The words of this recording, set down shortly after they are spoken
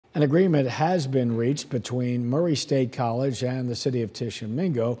An agreement has been reached between Murray State College and the city of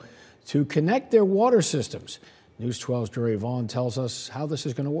Tishomingo to connect their water systems. News 12's Jerry Vaughn tells us how this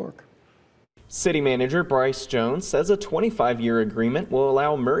is going to work. City Manager Bryce Jones says a 25-year agreement will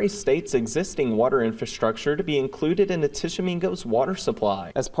allow Murray State's existing water infrastructure to be included into Tishomingo's water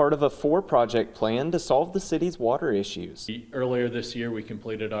supply as part of a 4-project plan to solve the city's water issues. Earlier this year, we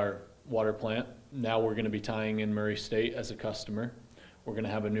completed our water plant. Now we're going to be tying in Murray State as a customer. We're going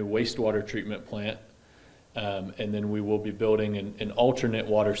to have a new wastewater treatment plant, and then we will be building an alternate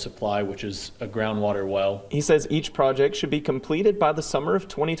water supply, which is a groundwater well. He says each project should be completed by the summer of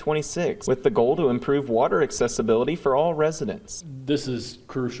 2026 with the goal to improve water accessibility for all residents. This is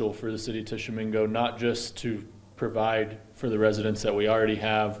crucial for the city of Tishomingo, not just to provide for the residents that we already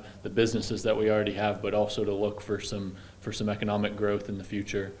have, the businesses that we already have, but also to look for some economic growth in the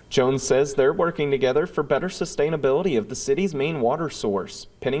future. Jones says they're working together for better sustainability of the city's main water source,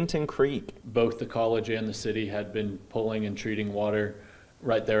 Pennington Creek. Both the college and the city had been pulling and treating water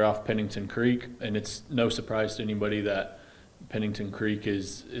right there off Pennington Creek, and it's no surprise to anybody that Pennington Creek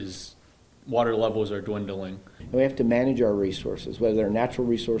is water levels are dwindling. We have to manage our resources, whether they're natural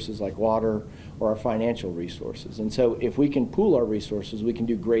resources like water or our financial resources. And so if we can pool our resources, we can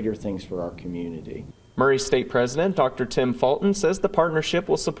do greater things for our community. Murray State President Dr. Tim Faltyn says the partnership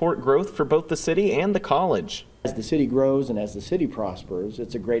will support growth for both the city and the college. As the city grows and as the city prospers,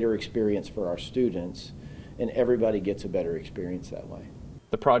 it's a greater experience for our students, and everybody gets a better experience that way.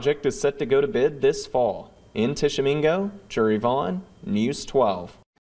 The project is set to go to bid this fall. In Tishomingo, Jerry Vaughn, News 12.